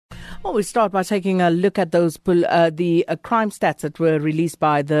Well, we start by taking a look at those the crime stats that were released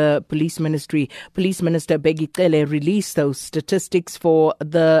by the Police Ministry. Police Minister Bheki Cele released those statistics for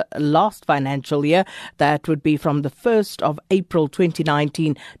the last financial year. That would be from the 1st of April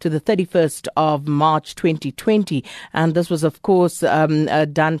 2019 to the 31st of March 2020. And this was, of course,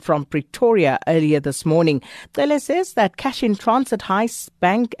 done from Pretoria earlier this morning. Cele says that cash in transit heists,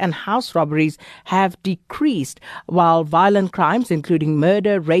 bank and house robberies have decreased, while violent crimes, including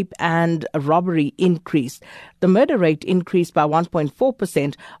murder, rape and robbery, increased. The murder rate increased by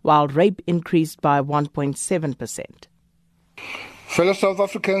 1.4%, while rape increased by 1.7%. Fellow South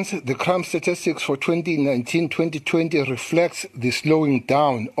Africans, the crime statistics for 2019-2020 reflects the slowing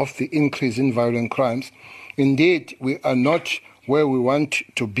down of the increase in violent crimes. Indeed, we are not where we want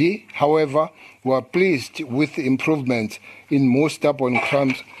to be. However, we are pleased with the improvement in most stubborn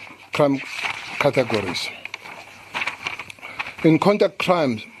crime categories. In contact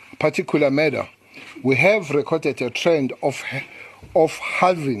crimes, particular murder, we have recorded a trend of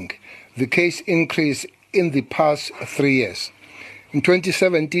halving the case increase in the past 3 years. In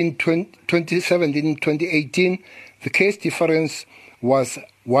 2017-2018, the case difference was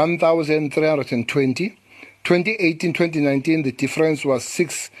 1,320. 2018-2019, the difference was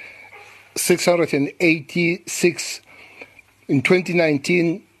 686. In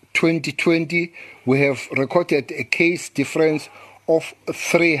 2019-2020, we have recorded a case difference of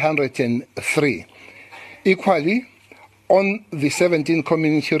 303. Equally, on the 17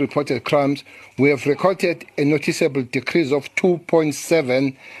 community reported crimes, we have recorded a noticeable decrease of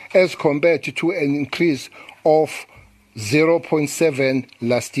 2.7 as compared to an increase of 0.7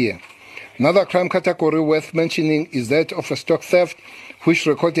 last year. Another crime category worth mentioning is that of stock theft, which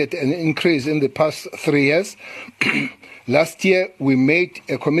recorded an increase in the past 3 years. Last year, we made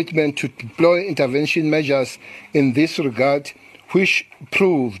a commitment to deploy intervention measures in this regard, which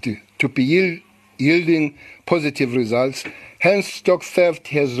proved to be yielding positive results. Hence, stock theft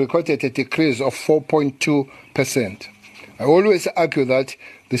has recorded a decrease of 4.2%. I always argue that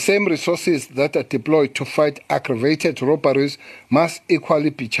the same resources that are deployed to fight aggravated robberies must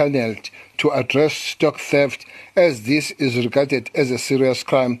equally be channeled to address stock theft, as this is regarded as a serious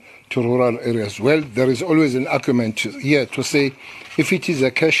crime to rural areas. Well, there is always an argument here to say if it is a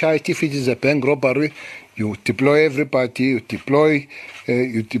cash heist, if it is a bank robbery, you deploy everybody, you deploy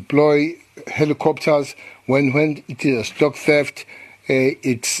helicopters. When it is a stock theft,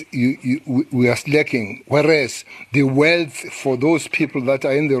 we are slacking. Whereas the wealth for those people that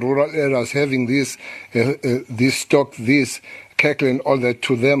are in the rural areas having this stock, this cattle and all that,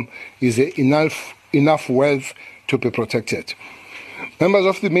 to them is enough wealth to be protected. Members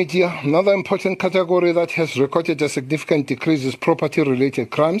of the media, another important category that has recorded a significant decrease is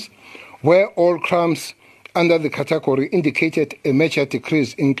property-related crimes, where all crimes under the category indicated a major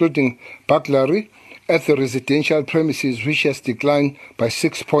decrease, including burglary at the residential premises, which has declined by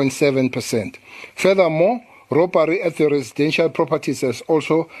 6.7%. Furthermore, robbery at the residential properties has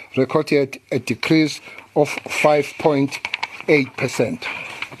also recorded a decrease of 5.8%.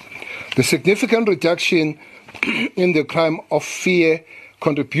 The significant reduction in the crime of fear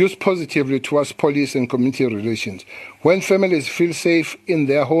contributes positively towards police and community relations. When families feel safe in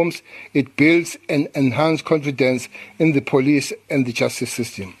their homes, it builds and enhances confidence in the police and the justice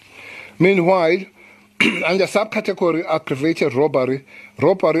system. Meanwhile, under subcategory aggravated robbery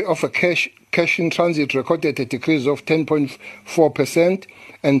of a cash in transit recorded a decrease of 10.4%,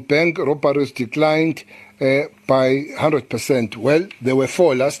 and bank robberies declined by 100%. Well, there were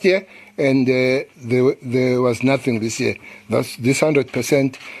 4 last year, and there was nothing this year. This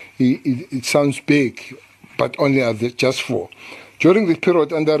 100%, it sounds big, but only just 4. During the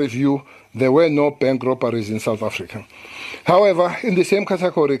period under review, there were no bank robberies in South Africa. However, in the same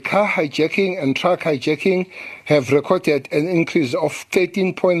category, car hijacking and truck hijacking have recorded an increase of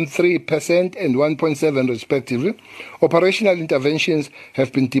 13.3% and 1.7% respectively. Operational interventions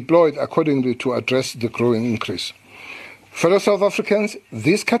have been deployed accordingly to address the growing increase. Fellow South Africans,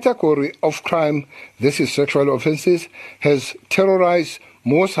 this category of crime, this is sexual offences, has terrorized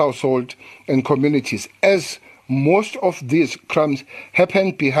most households and communities, as most of these crimes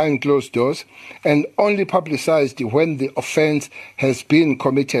happen behind closed doors and only publicized when the offense has been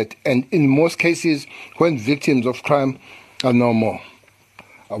committed, and in most cases when victims of crime are no more.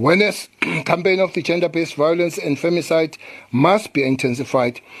 Awareness campaign of the gender-based violence and femicide must be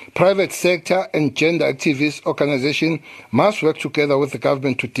intensified. Private sector and gender activist organizations must work together with the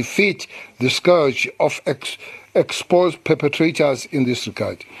government to defeat the scourge of exposed perpetrators in this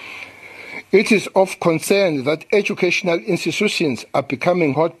regard. It is of concern that educational institutions are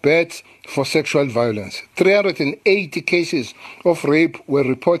becoming hotbeds for sexual violence. 380 cases of rape were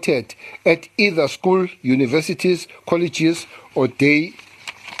reported at either school, universities, colleges, or day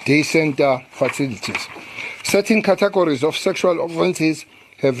center facilities. Certain categories of sexual offences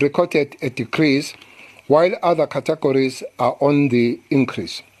have recorded a decrease, while other categories are on the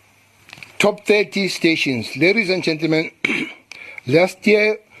increase. Top 30 stations. Ladies and gentlemen, last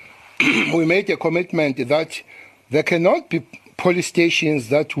year we made a commitment that there cannot be police stations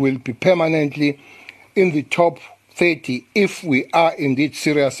that will be permanently in the top 30 if we are indeed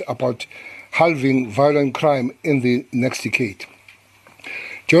serious about halving violent crime in the next decade.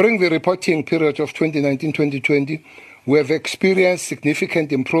 During the reporting period of 2019-2020, we have experienced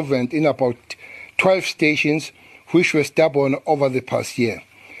significant improvement in about 12 stations which were stubborn over the past year.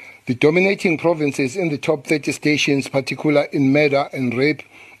 The dominating provinces in the top 30 stations, particularly in murder and rape,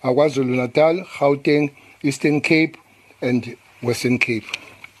 are KwaZulu-Natal, Gauteng, Eastern Cape, and Western Cape.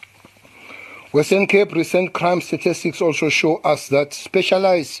 Western Cape recent crime statistics also show us that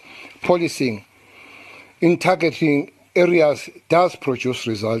specialized policing in targeting areas does produce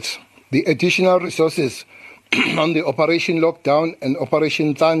results. The additional resources on the Operation Lockdown and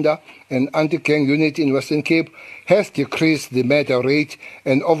Operation Thunder and anti-gang unit in Western Cape has decreased the murder rate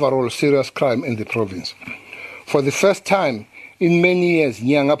and overall serious crime in the province. For the first time in many years,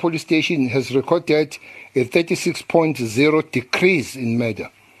 Nyanga police station has recorded a 36.0 decrease in murder.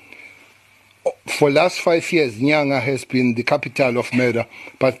 For the last 5 years, Nyanga has been the capital of murder,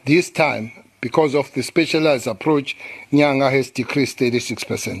 but this time, because of the specialized approach, Nyanga has decreased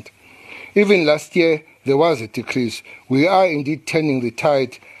 36%. Even last year, there was a decrease. We are indeed turning the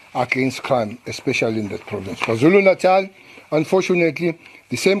tide against crime, especially in that province. For KwaZulu-Natal, unfortunately,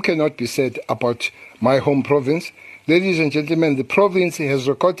 the same cannot be said about my home province. Ladies and gentlemen, the province has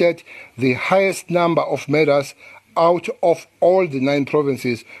recorded the highest number of murders out of all the 9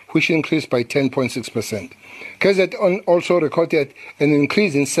 provinces, which increased by 10.6%. KZN also recorded an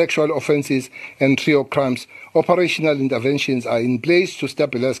increase in sexual offences and trio crimes. Operational interventions are in place to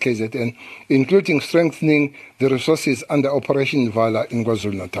stabilize KZN, including strengthening the resources under Operation Vala in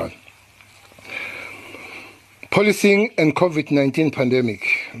KwaZulu-Natal. Policing and COVID-19 pandemic.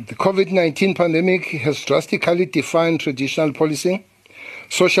 The COVID-19 pandemic has drastically defined traditional policing.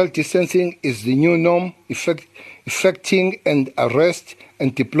 Social distancing is the new norm, effecting and arrest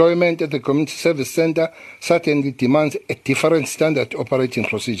and deployment at the community service center certainly demands a different standard operating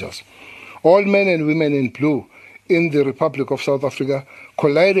procedures. All men and women in blue in the Republic of South Africa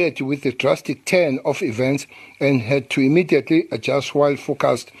collided with the drastic turn of events and had to immediately adjust while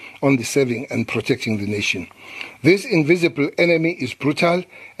focused on the saving and protecting the nation. This invisible enemy is brutal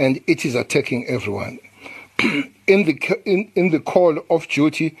and it is attacking everyone. In the call of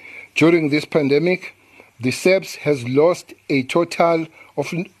duty during this pandemic, the SAPS has lost a total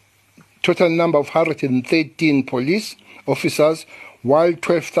number of 113 police officers, while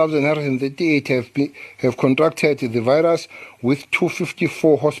 12,138 have contracted the virus, with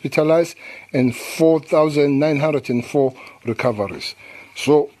 254 hospitalized and 4,904 recoveries.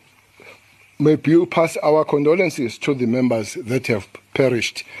 So, may you pass our condolences to the members that have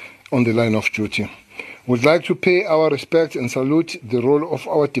perished on the line of duty. We'd like to pay our respect and salute the role of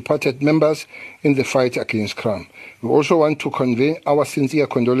our departed members in the fight against crime. We also want to convey our sincere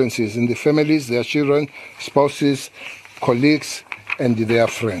condolences in the families, their children, spouses, colleagues, and their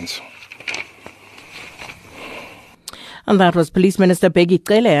friends. And that was Police Minister Bheki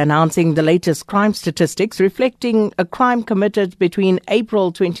Cele announcing the latest crime statistics reflecting a crime committed between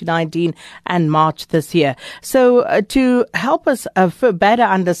April 2019 and March this year. So to help us better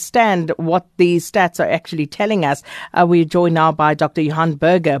understand what these stats are actually telling us, we're joined now by Dr. Johan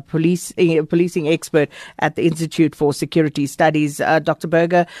Burger, policing expert at the Institute for Security Studies. Dr.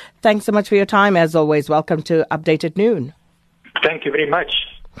 Burger, thanks so much for your time. As always, welcome to Update at Noon. Thank you very much.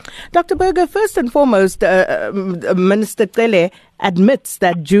 Dr. Burger, first and foremost, Minister Cele admits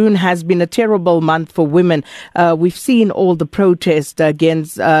that June has been a terrible month for women. We've seen all the protests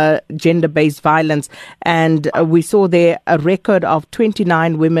against gender-based violence, and we saw there a record of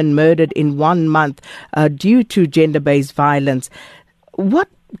 29 women murdered in 1 month due to gender-based violence. What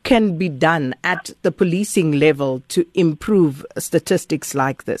can be done at the policing level to improve statistics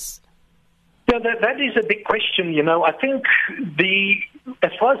like this? Yeah, that is a big question. I think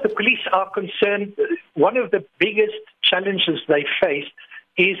as far as the police are concerned, one of the biggest challenges they face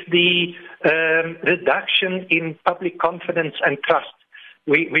is the reduction in public confidence and trust.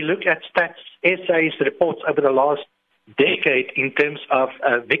 We look at stats, SA's reports over the last decade in terms of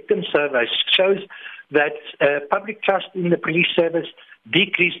victim surveys shows that public trust in the police service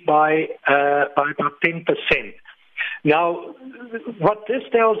decreased by about 10%. Now, what this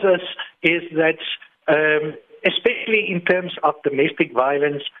tells us is that, especially in terms of domestic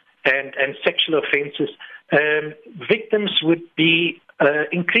violence and sexual offences, victims would be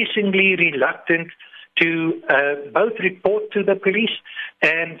increasingly reluctant to both report to the police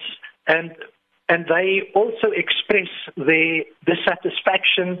and they also express their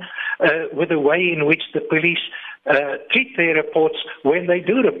dissatisfaction with the way in which the police treat their reports when they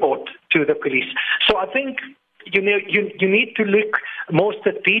do report to the police. So I think you need to look more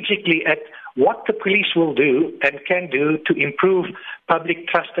strategically at what the police will do and can do to improve public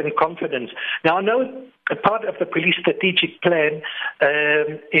trust and confidence. Now, I know a part of the police strategic plan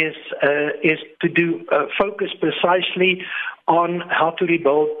is to do focus precisely on how to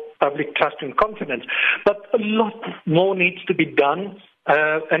rebuild public trust and confidence, but a lot more needs to be done.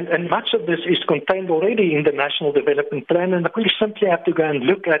 And much of this is contained already in the National Development Plan, and the police simply have to go and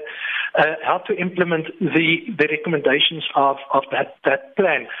look at how to implement the recommendations of that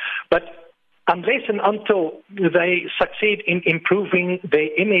plan. But unless and until they succeed in improving their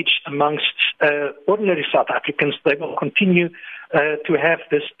image amongst ordinary South Africans, they will continue to have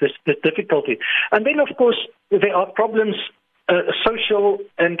this difficulty. And then, of course, there are problems, social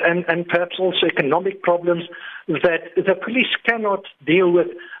and perhaps also economic problems that the police cannot deal with,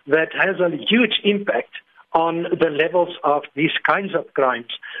 that has a huge impact on the levels of these kinds of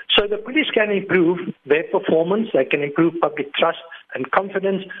crimes. So the police can improve their performance, they can improve public trust and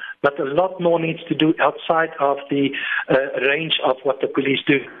confidence, but a lot more needs to do outside of the range of what the police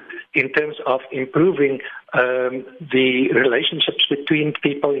do in terms of improving the relationships between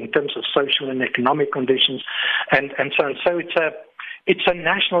people in terms of social and economic conditions and so on. So it's a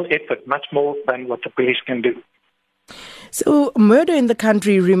national effort, much more than what the police can do. So murder in the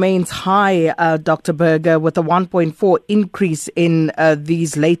country remains high, Dr. Burger, with a 1.4 increase in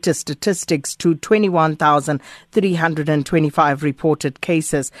these latest statistics to 21,325 reported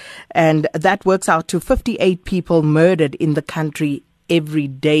cases. And that works out to 58 people murdered in the country every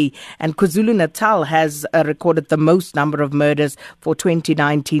day. And KwaZulu-Natal has recorded the most number of murders for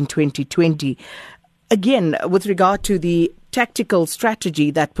 2019-2020. Again, with regard to the tactical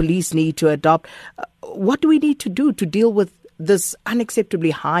strategy that police need to adopt, what do we need to do to deal with this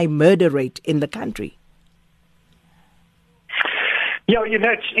unacceptably high murder rate in the country? Yeah,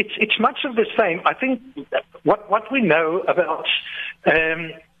 it's much of the same. I think what we know about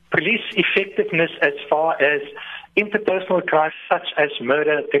police effectiveness as far as interpersonal crimes such as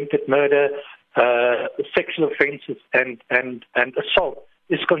murder, attempted murder, sexual offences and assault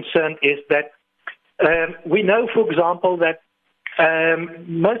is concerned is that we know, for example, that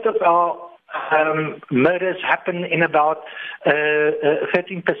most of our murders happen in about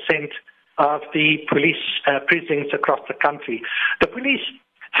 13% of the police precincts across the country. The police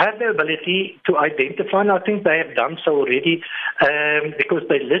have the ability to identify, and I think they have done so already, because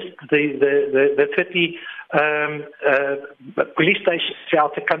they list the 30 police stations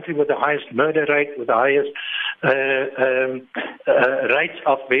throughout the country with the highest murder rate, with the highest rates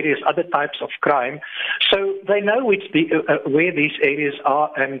of various other types of crime. So they know where these areas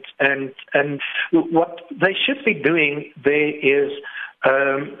are, and what they should be doing there is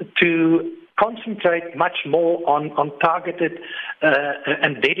to concentrate much more on targeted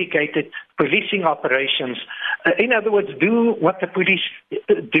and dedicated policing operations. In other words, do what the police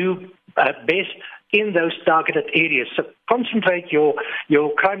do best in those targeted areas. So concentrate your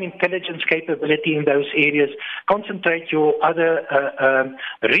crime intelligence capability in those areas. Concentrate your other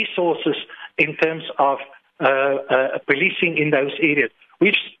resources in terms of policing in those areas.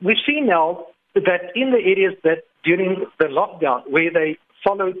 We've seen now that in the areas that during the lockdown where they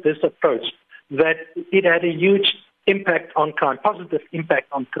followed this approach, that it had a huge impact on crime, positive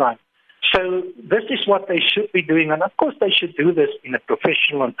impact on crime. So this is what they should be doing, and of course they should do this in a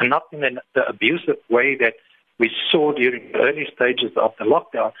professional and not in the abusive way that we saw during the early stages of the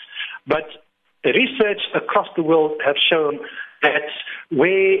lockdown. But the research across the world have shown that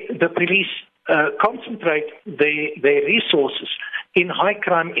where the police concentrate their resources in high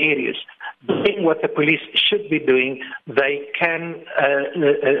crime areas, doing what the police should be doing, they can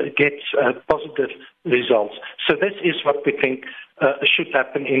get positive results. So this is what we think should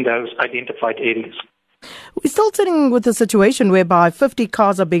happen in those identified areas. We're still sitting with a situation whereby 50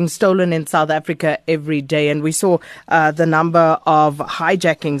 cars are being stolen in South Africa every day. And we saw the number of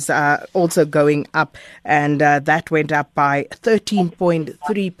hijackings also going up, and that went up by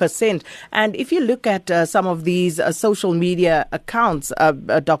 13.3%. And if you look at some of these social media accounts,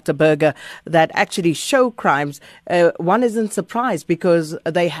 Dr. Burger, that actually show crimes, one isn't surprised because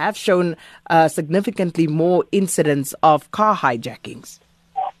they have shown significantly more incidents of car hijackings.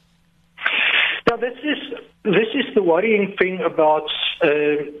 Now, this is the worrying thing about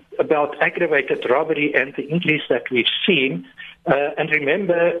aggravated robbery and the increase that we've seen. And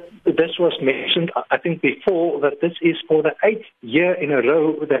remember, this was mentioned, I think, before, that this is for the 8th year in a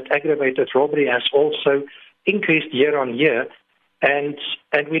row that aggravated robbery has also increased year on year. And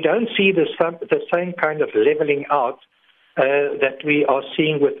we don't see the same kind of leveling out that we are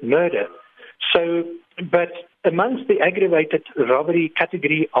seeing with murder. So, but amongst the aggravated robbery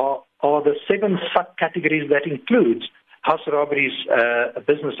category are the 7 subcategories that includes house robberies,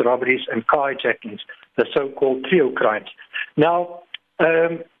 business robberies, and car hijackings, the so-called trio crimes. Now,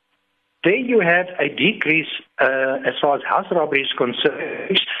 there you have a decrease as far as house robbery is concerned,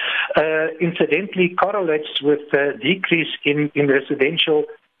 which incidentally correlates with a decrease in residential,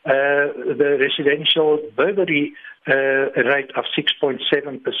 the residential burglary rate of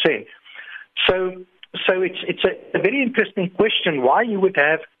 6.7%. So it's a very interesting question why you would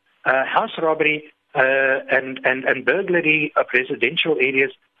have house robbery and burglary of residential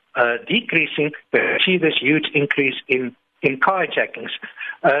areas decreasing, but see this huge increase in car hijackings.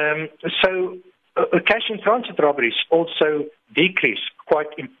 So cash in transit robberies also decrease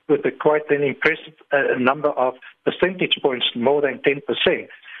with quite an impressive number of percentage points, more than 10%.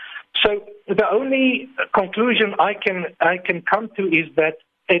 So the only conclusion I can come to is that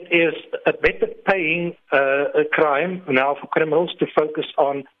it is a better paying crime now for criminals to focus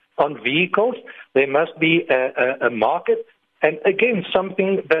on vehicles. There must be a market, and again,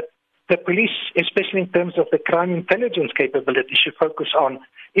 something that the police, especially in terms of the crime intelligence capability, should focus on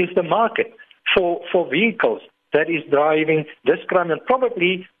is the market for vehicles that is driving this crime, and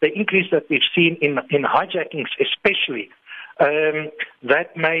probably the increase that we've seen in hijackings especially.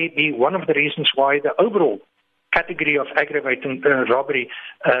 That may be one of the reasons why the overall category of aggravated robbery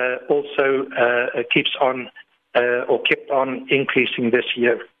also keeps on or kept on increasing this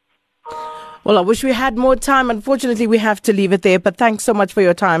year. Well, I wish we had more time. Unfortunately, we have to leave it there. But thanks so much for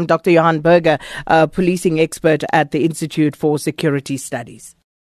your time, Dr. Johan Burger, policing expert at the Institute for Security Studies.